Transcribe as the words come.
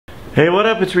Hey, what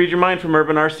up? It's Read Your Mind from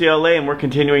UrbanRcLA, and we're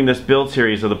continuing this build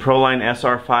series of the Proline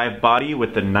SR5 body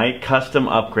with the Knight Custom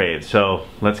upgrade. So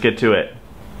let's get to it.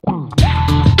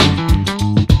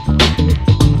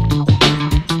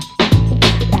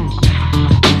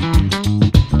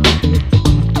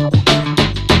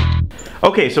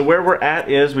 Okay, so where we're at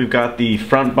is we've got the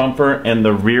front bumper and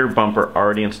the rear bumper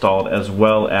already installed, as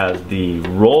well as the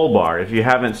roll bar. If you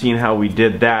haven't seen how we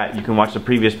did that, you can watch the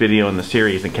previous video in the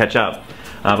series and catch up.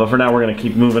 But for now, we're going to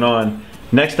keep moving on.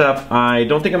 Next up, I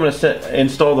don't think I'm going to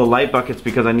install the light buckets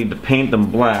because I need to paint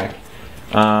them black.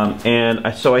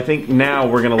 So I think now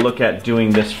we're going to look at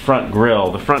doing this front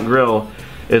grille. The front grille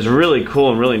is really cool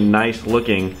and really nice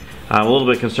looking. I'm a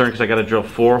little bit concerned because I got to drill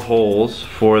 4 holes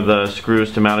for the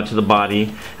screws to mount it to the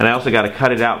body, and I also got to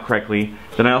cut it out correctly.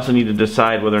 Then I also need to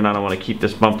decide whether or not I want to keep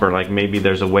this bumper, like maybe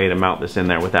there's a way to mount this in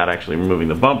there without actually removing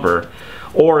the bumper,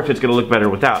 or if it's going to look better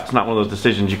without. It's not one of those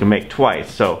decisions you can make twice.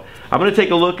 So I'm going to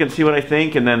take a look and see what I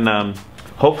think, and then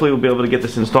hopefully we'll be able to get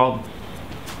this installed.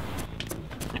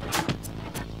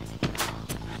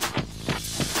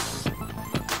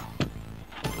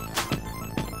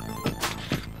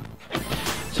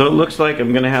 So it looks like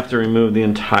I'm going to have to remove the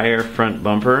entire front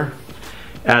bumper,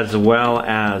 as well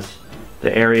as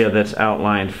the area that's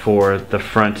outlined for the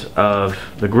front of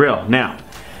the grille. Now,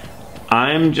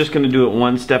 I'm just going to do it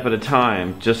one step at a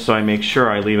time, just so I make sure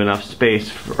I leave enough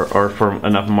space for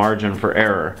enough margin for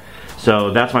error.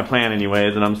 So that's my plan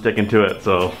anyways, and I'm sticking to it.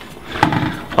 So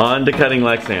on to cutting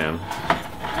Lexan,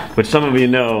 which some of you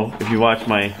know, if you watch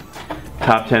my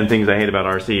top 10 things I hate about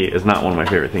RC, is not one of my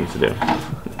favorite things to do.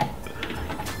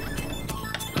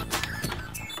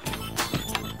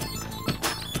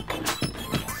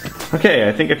 Okay,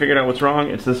 I think I figured out what's wrong.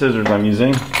 It's the scissors I'm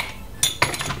using.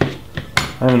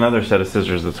 I have another set of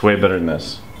scissors that's way better than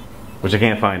this, which I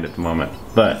can't find at the moment,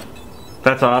 but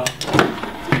that's off.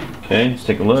 Okay, let's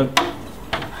take a look.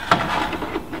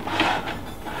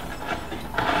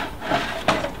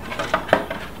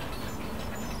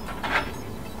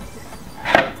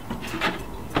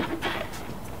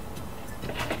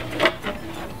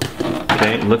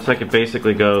 Okay, it looks like it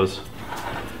basically goes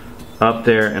up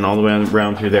there and all the way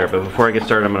around through there. But before I get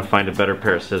started, I'm going to find a better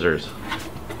pair of scissors.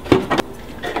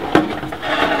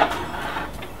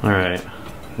 Alright,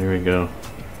 here we go.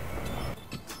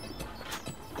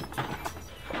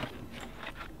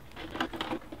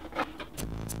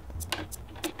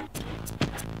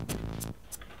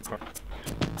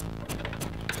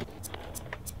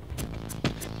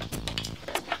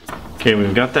 Okay,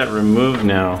 we've got that removed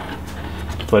now,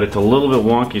 but it's a little bit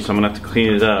wonky, so I'm going to have to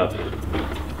clean it up.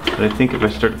 But I think if I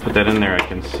start to put that in there, I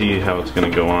can see how it's going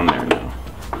to go on there now.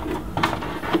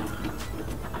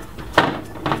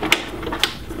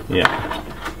 Yeah.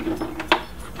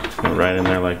 Go right in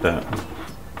there like that.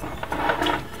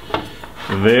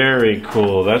 Very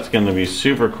cool. That's going to be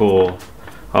super cool.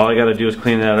 All I got to do is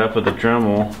clean that up with a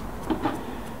Dremel,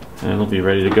 and it'll be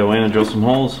ready to go in and drill some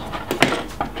holes.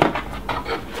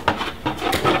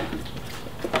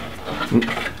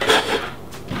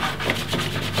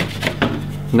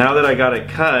 Now that I got it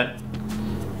cut,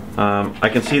 I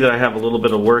can see that I have a little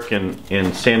bit of work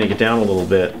in sanding it down a little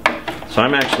bit. So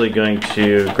I'm actually going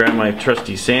to grab my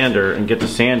trusty sander and get to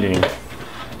sanding,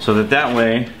 so that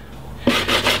way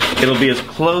it'll be as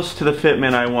close to the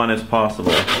fitment I want as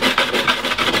possible.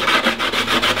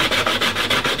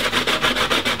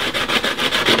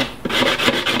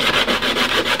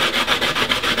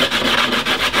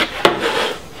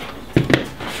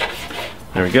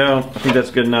 There we go. I think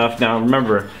that's good enough. Now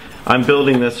remember, I'm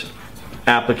building this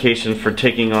application for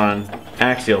taking on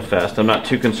Axialfest. I'm not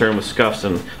too concerned with scuffs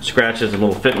and scratches and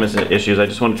little fitment issues. I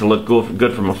just want it to look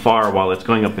good from afar while it's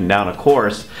going up and down a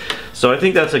course. So I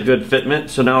think that's a good fitment.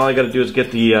 So now all I got to do is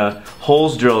get the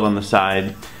holes drilled on the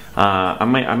side. I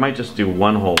might just do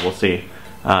one hole. We'll see,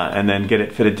 and then get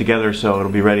it fitted together so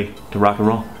it'll be ready to rock and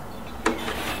roll.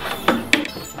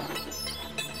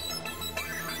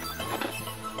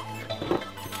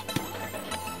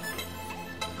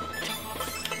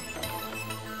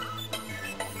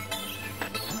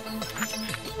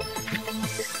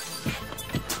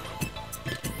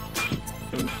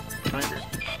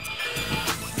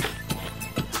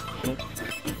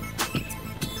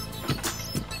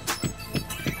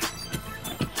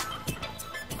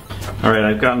 Alright,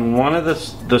 I've gotten one of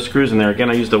the screws in there.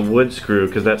 Again, I used a wood screw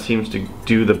because that seems to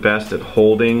do the best at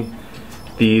holding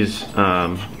these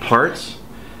parts.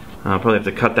 I'll probably have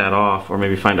to cut that off, or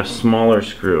maybe find a smaller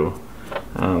screw.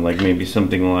 Like maybe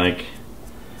something like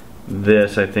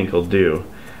this I think will do.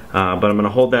 But I'm going to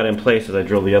hold that in place as I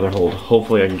drill the other hole.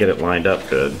 Hopefully I can get it lined up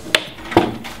good.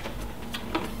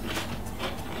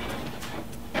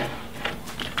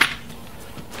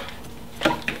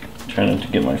 Trying not to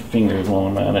get my fingers while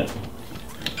I'm at it.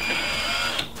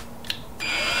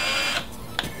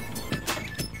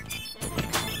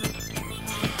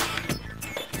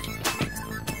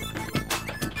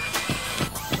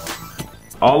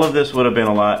 All of this would have been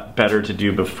a lot better to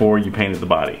do before you painted the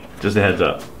body. Just a heads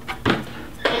up.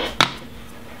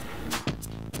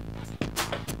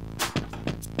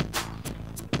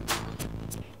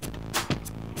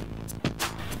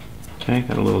 Okay,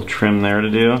 got a little trim there to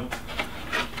do.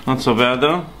 Not so bad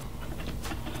though.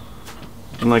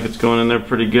 Looking like it's going in there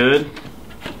pretty good.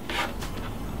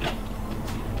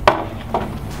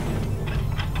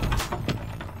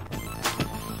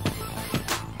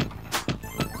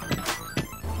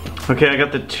 Okay, I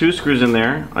got the 2 screws in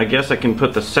there. I guess I can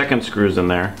put the second screws in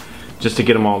there just to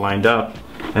get them all lined up.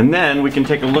 And then we can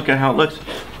take a look at how it looks.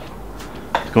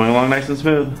 It's going along nice and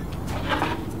smooth.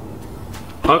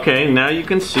 Okay, now you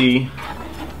can see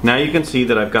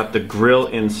that I've got the grill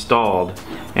installed.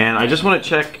 And I just want to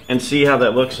check and see how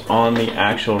that looks on the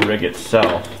actual rig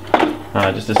itself.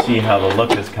 Just to see how the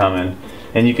look is coming.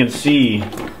 And you can see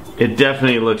it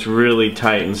definitely looks really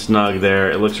tight and snug there.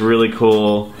 It looks really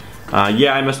cool.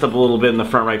 Yeah, I messed up a little bit in the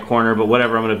front right corner, but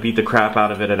whatever, I'm going to beat the crap out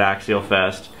of it at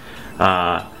Axialfest.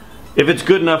 If it's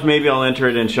good enough, maybe I'll enter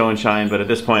it in show and shine, but at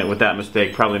this point, with that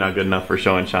mistake, probably not good enough for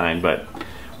show and shine, but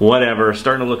whatever.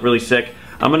 Starting to look really sick.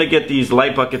 I'm going to get these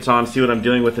light buckets on, see what I'm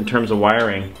dealing with in terms of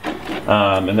wiring,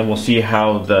 and then we'll see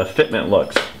how the fitment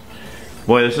looks.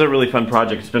 Boy, this is a really fun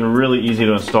project. It's been really easy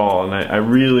to install, and I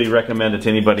really recommend it to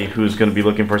anybody who's going to be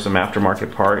looking for some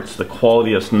aftermarket parts. The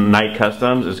quality of Knight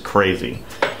Customs is crazy.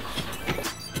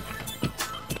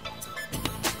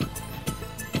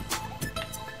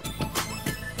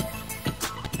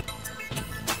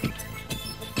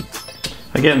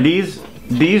 Again,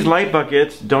 these light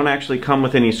buckets don't actually come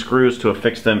with any screws to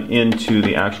affix them into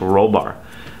the actual roll bar.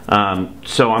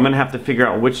 So I'm going to have to figure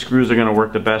out which screws are going to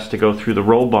work the best to go through the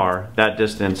roll bar, that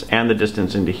distance, and the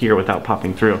distance into here without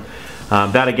popping through.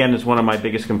 That again is one of my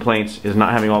biggest complaints, is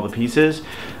not having all the pieces.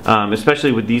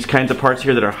 Especially with these kinds of parts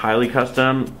here that are highly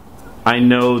custom, I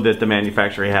know that the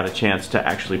manufacturer had a chance to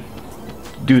actually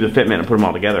do the fitment and put them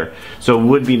all together. So it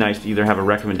would be nice to either have a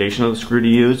recommendation of the screw to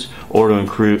use or to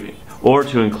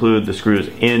include the screws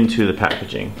into the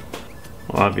packaging.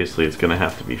 Well, obviously it's going to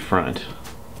have to be front.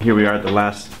 Here we are at the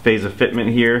last phase of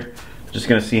fitment here. Just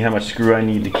going to see how much screw I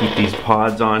need to keep these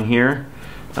pods on here.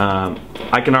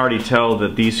 I can already tell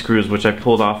that these screws, which I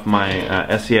pulled off my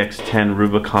SCX10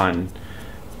 Rubicon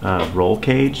roll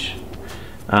cage,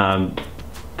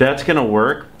 that's going to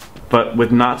work, but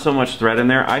with not so much thread in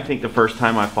there, I think the first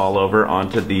time I fall over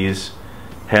onto these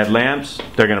headlamps,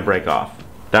 they're going to break off.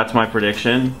 That's my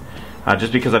prediction.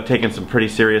 Just because I've taken some pretty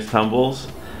serious tumbles,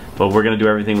 but we're going to do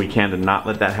everything we can to not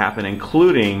let that happen,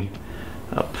 including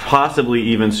possibly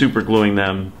even super gluing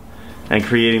them and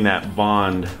creating that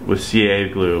bond with CA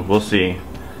glue. We'll see.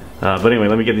 But anyway,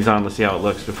 let me get these on, let's see how it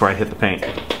looks before I hit the paint.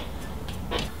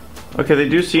 Okay, they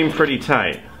do seem pretty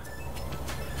tight,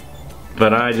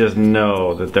 but I just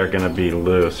know that they're going to be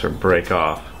loose or break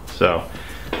off. So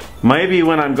maybe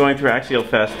when I'm going through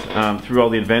Axialfest, through all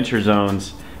the adventure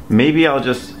zones, maybe I'll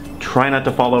just try not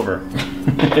to fall over.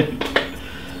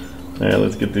 Alright,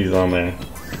 let's get these on there.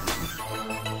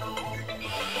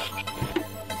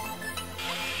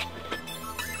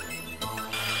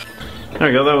 There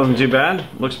we go, that wasn't too bad.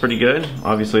 Looks pretty good.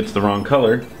 Obviously it's the wrong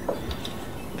color.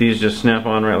 These just snap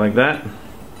on right like that.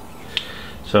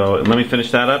 So let me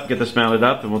finish that up, get this mounted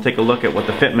up, and we'll take a look at what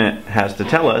the fitment has to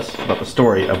tell us about the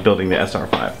story of building the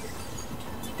SR5.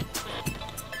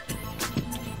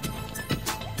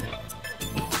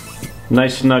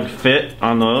 Nice snug fit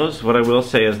on those. What I will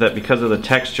say is that because of the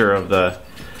texture of the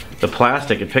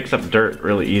plastic, it picks up dirt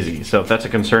really easy. So if that's a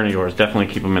concern of yours, definitely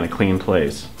keep them in a clean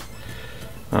place.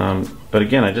 But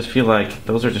again, I just feel like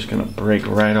those are just going to break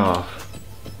right off.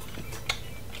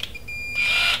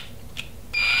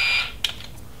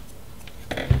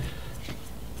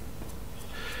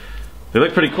 They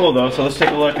look pretty cool though, so let's take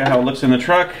a look at how it looks in the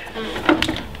truck.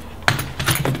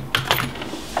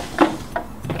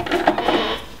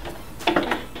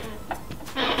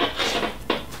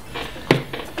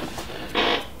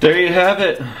 There you have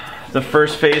it. The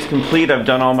first phase complete. I've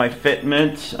done all my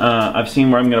fitment. I've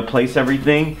seen where I'm going to place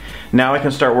everything. Now I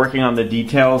can start working on the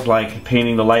details like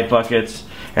painting the light buckets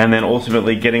and then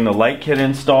ultimately getting the light kit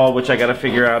installed, which I got to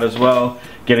figure out as well.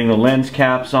 Getting the lens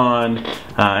caps on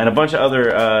and a bunch of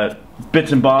other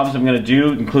bits and bobs I'm going to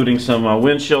do, including some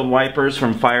windshield wipers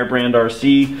from Firebrand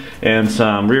RC and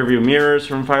some rear view mirrors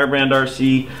from Firebrand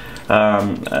RC.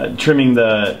 Trimming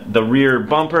the rear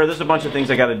bumper. There's a bunch of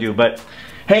things I got to do, but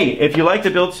Hey, if you like the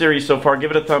build series so far,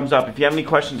 give it a thumbs up. If you have any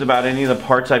questions about any of the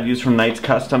parts I've used from Knight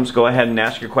Customs, go ahead and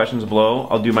ask your questions below.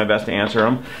 I'll do my best to answer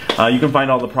them. You can find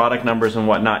all the product numbers and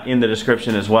whatnot in the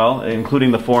description as well,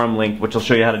 including the forum link, which will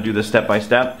show you how to do this step by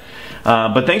step.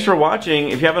 But thanks for watching.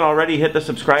 If you haven't already, hit the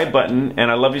subscribe button,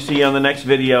 and I'd love to see you on the next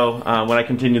video when I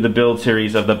continue the build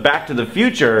series of the Back to the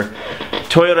Future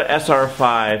Toyota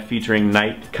SR5 featuring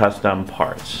Knight Custom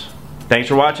parts. Thanks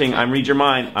for watching. I'm Read Your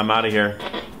Mind. I'm out of here.